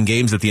throwing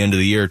games at the end of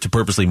the year to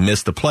purposely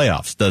miss the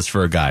playoffs does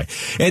for a guy.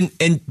 And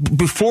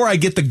before I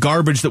get the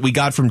garbage that we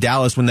got from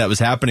Dallas when that was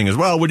happening as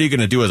well, what are you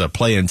going to do as a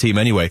play-in team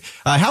anyway?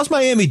 How's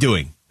Miami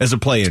doing as a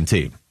play-in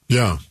team?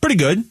 Yeah. Pretty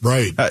good.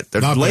 Right.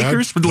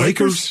 Lakers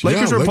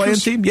are a play-in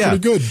team? Yeah.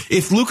 Pretty good.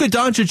 If Luka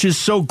Doncic is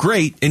so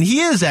great, and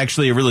he is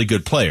actually a really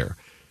good player,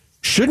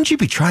 shouldn't you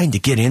be trying to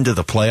get into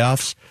the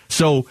playoffs?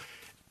 So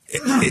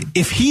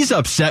if he's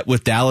upset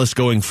with Dallas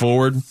going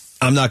forward,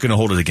 I'm not going to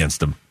hold it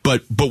against him.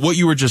 But what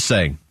you were just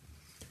saying,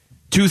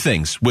 two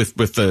things with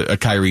a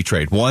Kyrie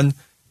trade. One,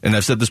 and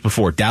I've said this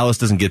before, Dallas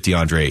doesn't get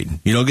DeAndre Ayton.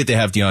 You don't get to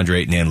have DeAndre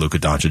Ayton and Luka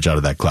Doncic out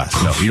of that class.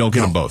 No, you don't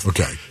get them both.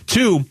 Okay.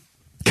 Two,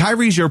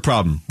 Kyrie's your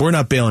problem. We're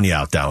not bailing you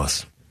out,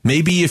 Dallas.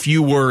 Maybe if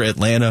you were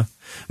Atlanta,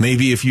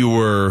 maybe if you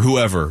were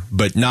whoever,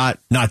 but not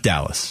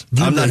Dallas.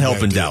 I'm not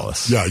helping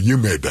Dallas. Yeah, you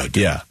made that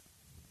deal. Yeah.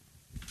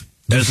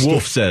 As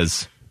Wolf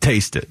says,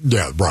 taste it.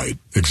 Yeah, right.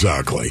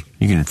 Exactly.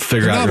 You can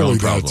figure out your own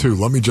problem. Not only that, too,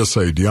 let me just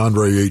say,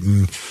 DeAndre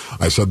Ayton,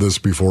 I said this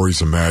before,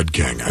 he's a mad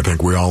king. I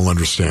think we all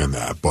understand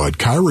that. But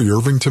Kyrie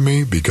Irving, to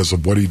me, because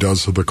of what he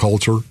does to the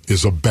culture,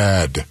 is a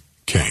bad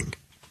king,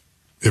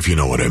 if you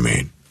know what I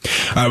mean.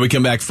 All right, we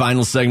come back.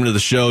 Final segment of the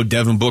show.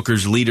 Devin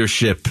Booker's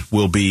leadership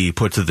will be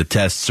put to the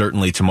test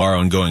certainly tomorrow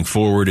and going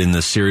forward in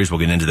this series.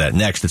 We'll get into that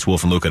next. It's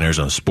Wolf and Luke on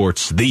Arizona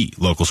Sports, the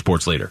local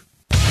sports leader.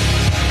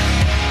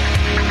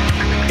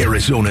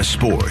 Arizona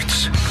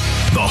Sports,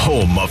 the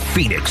home of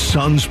Phoenix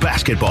Suns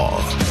basketball.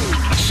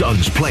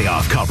 Suns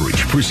playoff coverage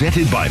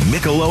presented by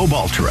Michelob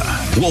Ultra.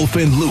 Wolf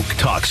and Luke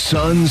talk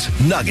Suns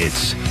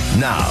Nuggets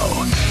now.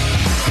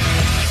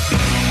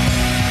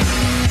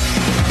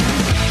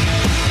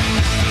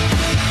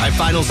 All right,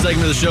 final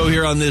segment of the show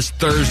here on this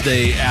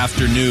Thursday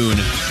afternoon.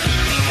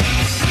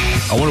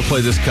 I want to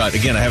play this cut.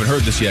 Again, I haven't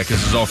heard this yet because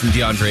this is all from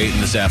DeAndre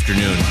Ayton this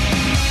afternoon,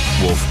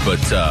 Wolf. But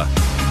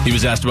he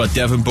was asked about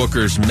Devin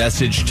Booker's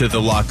message to the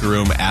locker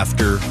room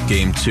after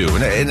Game 2.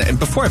 And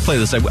before I play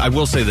this, I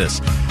will say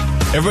this.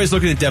 Everybody's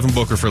looking at Devin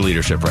Booker for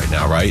leadership right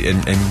now, right?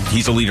 And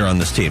he's a leader on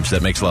this team, so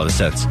that makes a lot of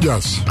sense.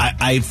 Yes.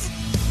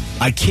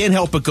 I can't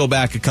help but go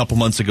back a couple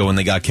months ago when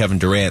they got Kevin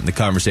Durant, and the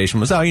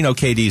conversation was,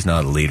 KD's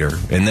not a leader.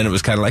 And then it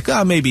was kind of like,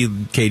 maybe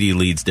KD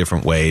leads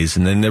different ways.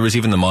 And then there was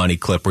even the Monty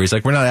clip where he's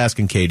like, we're not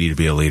asking KD to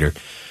be a leader.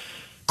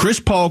 Chris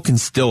Paul can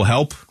still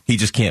help. He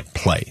just can't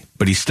play,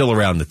 but he's still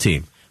around the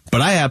team.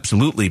 But I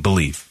absolutely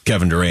believe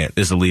Kevin Durant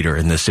is a leader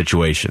in this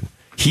situation.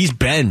 He's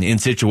been in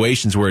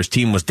situations where his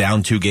team was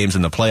down 2 games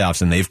in the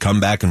playoffs, and they've come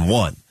back and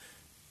won.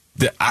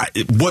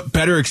 what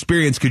better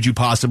experience could you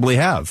possibly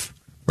have,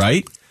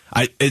 right?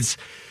 It's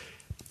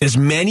as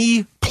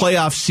many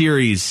playoff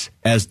series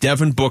as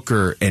Devin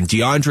Booker and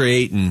DeAndre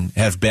Ayton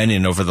have been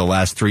in over the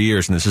last 3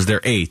 years, and this is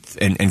their 8th.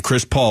 And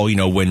Chris Paul,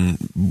 when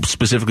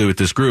specifically with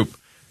this group,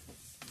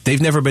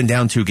 they've never been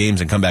down 2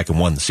 games and come back and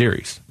won the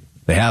series.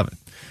 They haven't.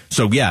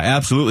 So, yeah,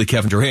 absolutely,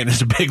 Kevin Durant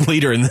is a big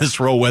leader in this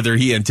role, whether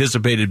he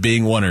anticipated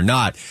being one or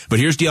not. But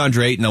here's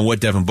DeAndre Ayton on what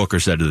Devin Booker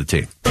said to the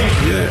team.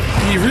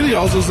 Yeah, he really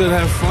also said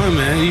have fun,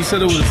 man. He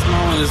said it with a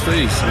smile on his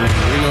face.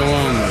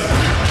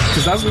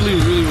 Because that's really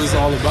what it's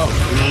all about.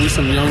 We're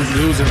some young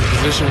dudes in a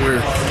position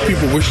where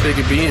people wish they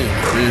could be in.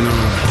 And,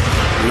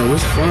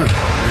 it's fun.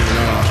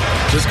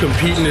 And just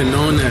competing and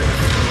knowing that,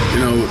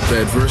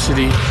 the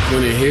adversity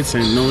when it hits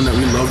and knowing that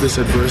we love this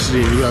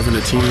adversity and you having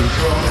a team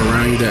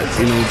around you that,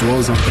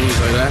 dwells on things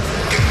like that,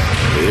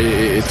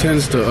 it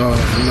tends to,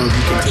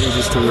 be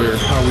contagious to where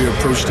how we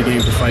approach the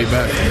game to fight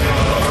back.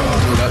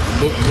 That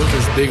book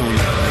is big on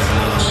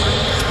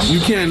that. You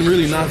can't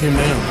really knock him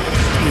down.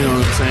 You know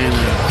what I'm saying?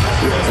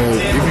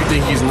 If you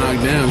think he's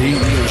knocked down, he's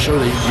going to show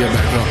that he can get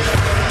back up.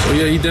 So,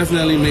 yeah, he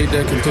definitely made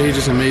that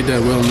contagious and made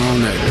that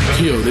well-known that,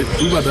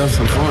 we about to have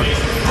some fun.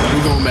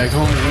 We're going back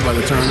home and we about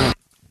to turn up.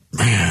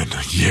 Man,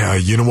 yeah,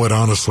 you know what?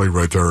 Honestly,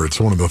 right there, it's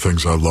one of the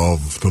things I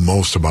love the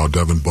most about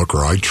Devin Booker.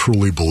 I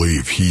truly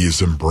believe he is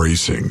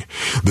embracing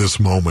this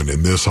moment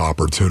and this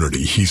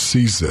opportunity. He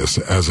sees this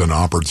as an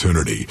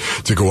opportunity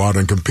to go out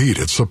and compete.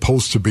 It's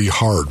supposed to be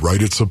hard,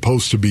 right? It's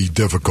supposed to be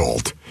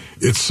difficult.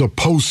 It's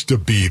supposed to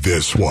be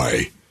this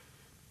way.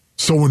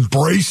 So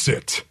embrace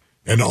it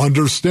and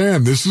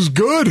understand this is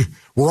good.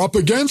 We're up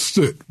against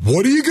it.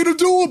 What are you going to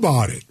do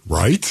about it,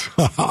 right?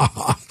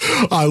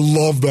 I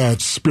love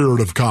that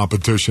spirit of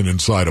competition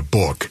inside a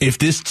book. If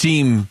this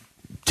team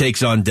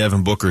takes on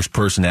Devin Booker's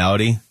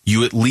personality,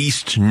 you at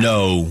least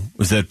know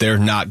that they're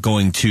not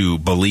going to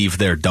believe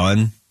they're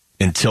done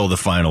until the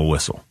final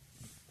whistle.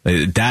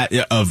 That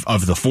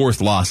of the 4th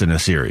loss in a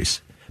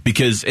series.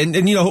 Because, and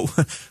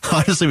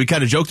honestly, we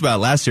kind of joked about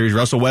it last series.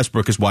 Russell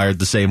Westbrook is wired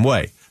the same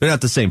way. They're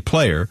not the same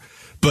player,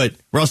 but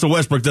Russell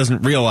Westbrook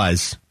doesn't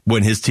realize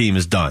when his team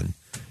is done.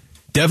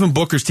 Devin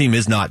Booker's team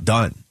is not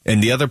done.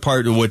 And the other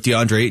part of what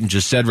DeAndre Ayton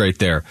just said right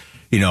there,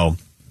 a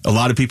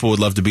lot of people would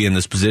love to be in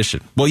this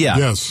position. Well, yeah,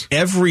 yes.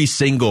 Every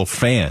single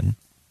fan,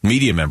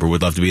 media member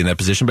would love to be in that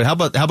position. But how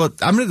about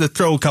I'm going to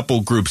throw a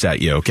couple groups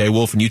at you, okay,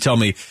 Wolf, and you tell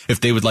me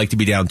if they would like to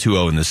be down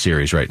 2-0 in this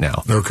series right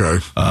now. Okay.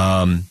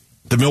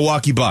 The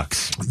Milwaukee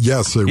Bucks.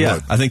 Yes, they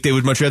would. I think they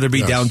would much rather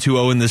be down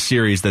 2-0 in this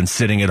series than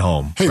sitting at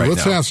home. Hey,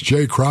 let's ask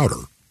Jay Crowder.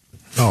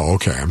 Oh,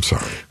 okay. I'm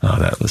sorry. Oh,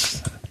 that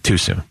was too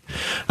soon.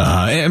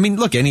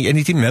 Look,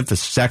 any team,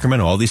 Memphis,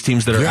 Sacramento, all these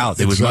teams that are out,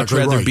 they would much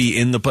rather be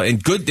in the play.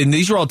 And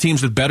these are all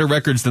teams with better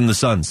records than the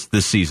Suns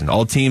this season.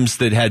 All teams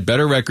that had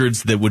better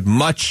records that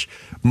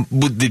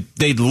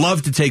they'd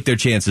love to take their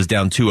chances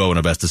down 2-0 in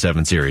a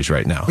best-of-7 series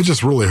right now. I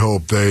just really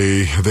hope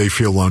they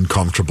feel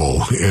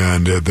uncomfortable,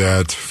 and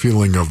that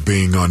feeling of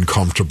being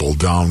uncomfortable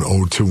down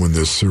 0-2 in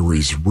this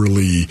series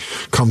really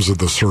comes to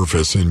the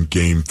surface in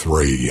Game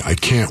 3. I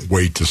can't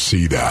wait to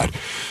see that.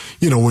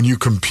 When you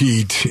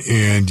compete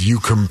and you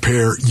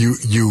prepare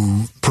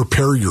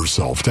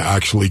yourself to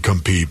actually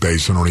compete,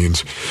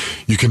 Basinonians,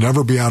 you can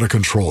never be out of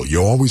control.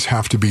 You always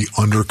have to be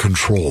under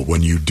control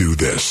when you do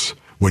this.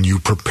 When you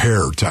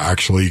prepare to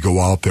actually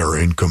go out there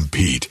and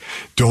compete,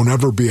 don't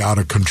ever be out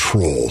of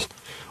control.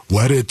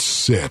 Let it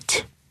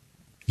sit.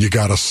 You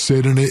got to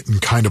sit in it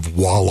and kind of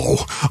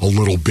wallow a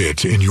little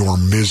bit in your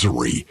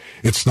misery.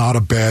 It's not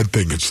a bad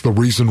thing. It's the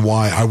reason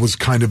why I was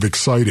kind of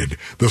excited.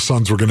 The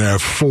Suns were going to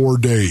have 4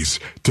 days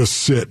to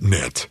sit in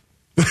it.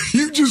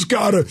 You just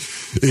got to,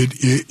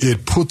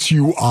 it puts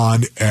you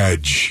on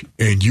edge,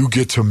 and you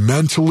get to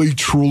mentally,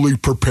 truly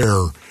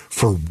prepare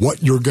for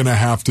what you're going to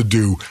have to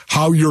do,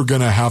 how you're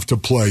going to have to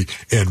play,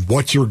 and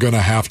what you're going to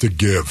have to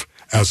give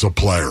as a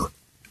player.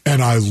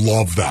 And I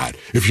love that.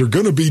 If you're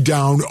going to be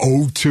down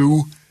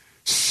 0-2,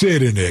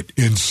 sit in it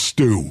and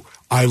stew.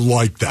 I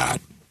like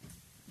that.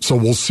 So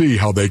we'll see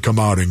how they come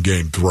out in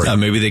Game 3.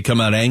 Maybe they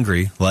come out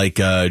angry, like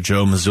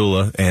Joe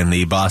Mazzulla and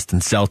the Boston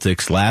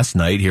Celtics last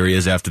night. Here he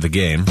is after the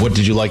game. What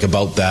did you like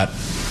about that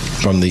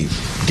from the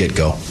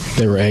get-go?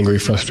 They were angry,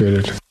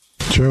 frustrated.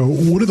 Joe,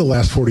 what have the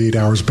last 48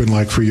 hours been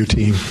like for your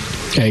team?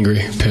 Angry,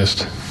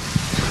 pissed.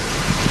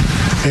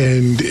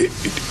 And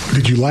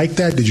did you like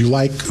that? Did you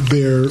like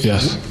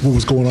what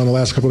was going on the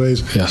last couple of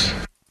days? Yes.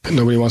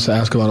 Nobody wants to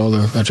ask about all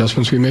the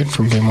adjustments we made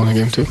from Game 1 and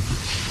Game 2.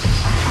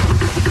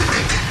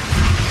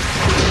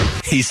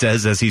 He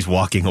says as he's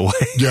walking away.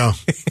 Yeah,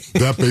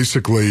 that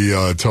basically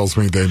tells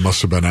me they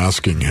must have been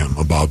asking him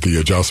about the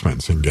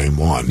adjustments in Game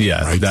 1.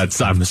 Yeah, right?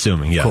 that's, I'm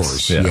assuming, yes. Of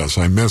course, yeah. Yes,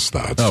 I missed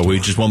that. Oh, we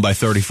just won by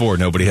 34.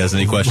 Nobody has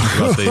any questions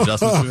about the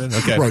adjustments?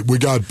 Okay. Right, we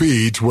got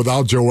beat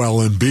without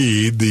Joel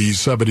Embiid. The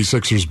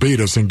 76ers beat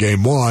us in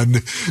Game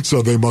 1,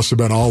 so they must have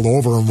been all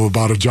over him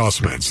about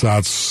adjustments.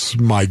 That's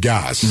my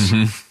guess.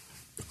 Mm-hmm.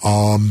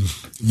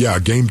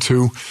 Game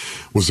 2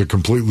 was a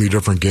completely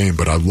different game,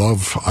 but I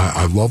love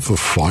the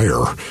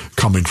fire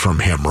coming from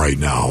him right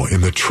now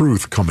and the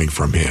truth coming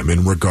from him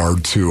in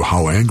regard to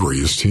how angry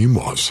his team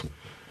was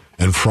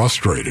and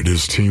frustrated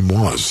his team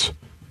was.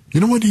 You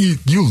know what? You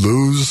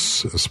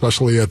lose,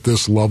 especially at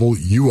this level,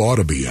 you ought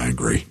to be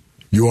angry.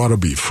 You ought to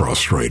be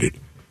frustrated.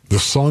 The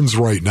Suns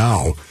right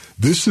now,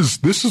 this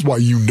is why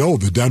you know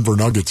the Denver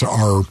Nuggets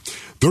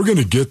they're going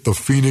to get the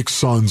Phoenix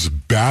Suns'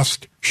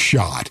 best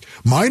shot.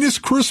 Minus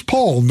Chris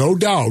Paul, no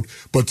doubt,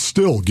 but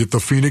still get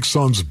the Phoenix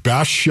Suns'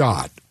 best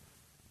shot.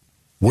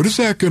 What is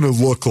that going to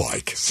look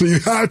like? See,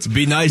 it'd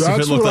be nice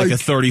if it looked like a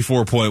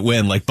 34-point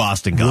win like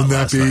Boston got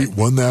last night.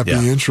 Wouldn't that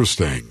be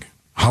interesting?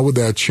 How would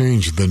that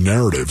change the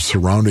narrative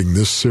surrounding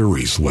this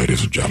series,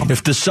 ladies and gentlemen?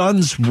 If the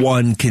Suns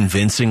won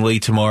convincingly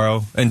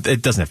tomorrow, and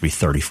it doesn't have to be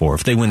 34,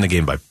 if they win the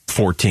game by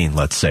 14,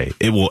 let's say,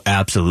 it will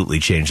absolutely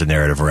change the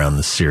narrative around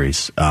this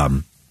series.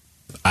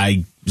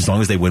 As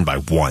long as they win by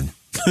 1,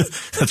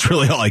 that's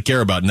really all I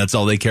care about, and that's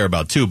all they care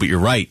about too. But you're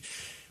right.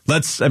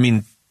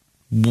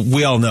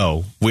 We all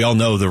know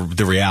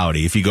the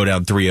reality. If you go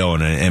down 3-0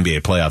 in an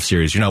NBA playoff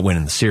series, you're not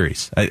winning the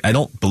series. I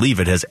don't believe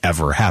it has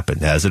ever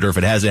happened, has it? Or if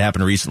it has, it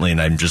happened recently,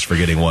 and I'm just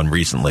forgetting one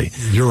recently.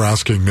 You're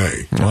asking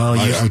me. Well,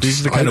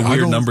 these are the kind of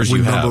weird numbers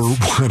you have. I don't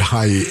remember what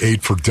I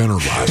ate for dinner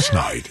last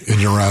night,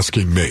 and you're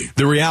asking me.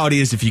 The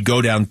reality is if you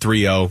go down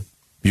 3-0,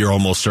 you're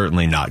almost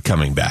certainly not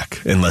coming back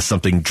unless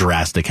something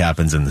drastic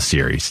happens in the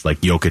series,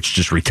 like Jokic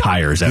just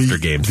retires after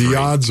game 3. The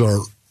odds are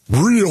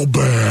real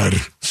bad.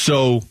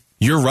 So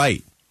you're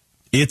right.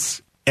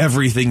 It's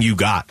everything you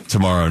got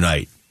tomorrow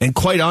night. And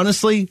quite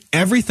honestly,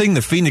 everything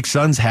the Phoenix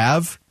Suns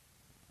have,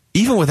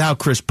 even without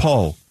Chris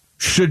Paul,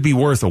 should be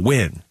worth a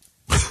win.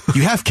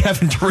 You have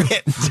Kevin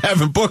Durant,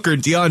 Devin Booker,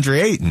 and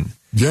DeAndre Ayton.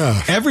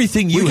 Yeah.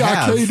 Everything you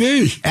have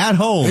KD. at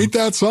home. Ain't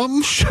that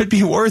something? Should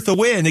be worth a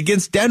win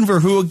against Denver,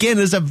 who, again,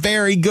 is a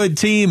very good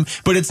team.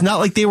 But it's not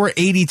like they were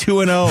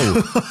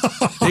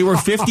 82-0. They were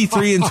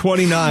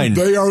 53-29.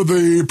 They are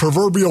the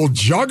proverbial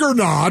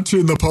juggernaut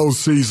in the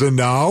postseason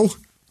now.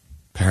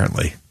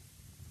 Apparently.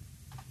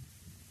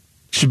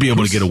 Should be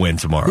able to get a win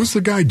tomorrow. Who's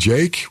the guy,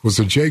 Jake? Was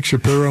it Jake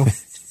Shapiro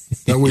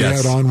that we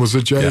had on? Was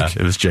it Jake? Yeah,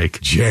 it was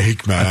Jake.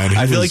 Jake, man.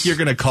 I feel like you're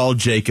going to call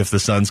Jake if the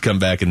Suns come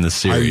back in this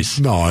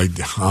series.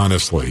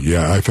 Honestly,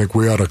 I think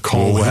we ought to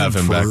call him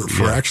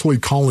for actually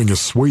calling a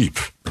sweep.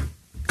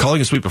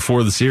 Calling a sweep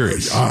before the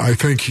series. I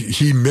think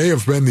he may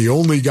have been the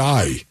only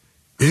guy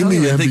in the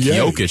NBA. I think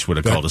Jokic would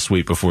have called a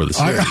sweep before the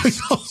series. I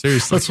know.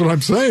 Seriously. That's what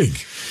I'm saying.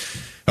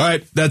 All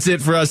right, that's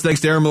it for us. Thanks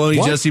to Aaron Maloney,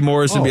 Jesse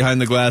Morrison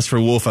behind the glass for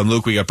Wolf. I'm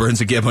Luke. We got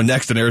Burns and Gambo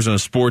next on Arizona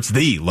Sports,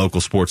 the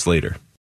local sports leader.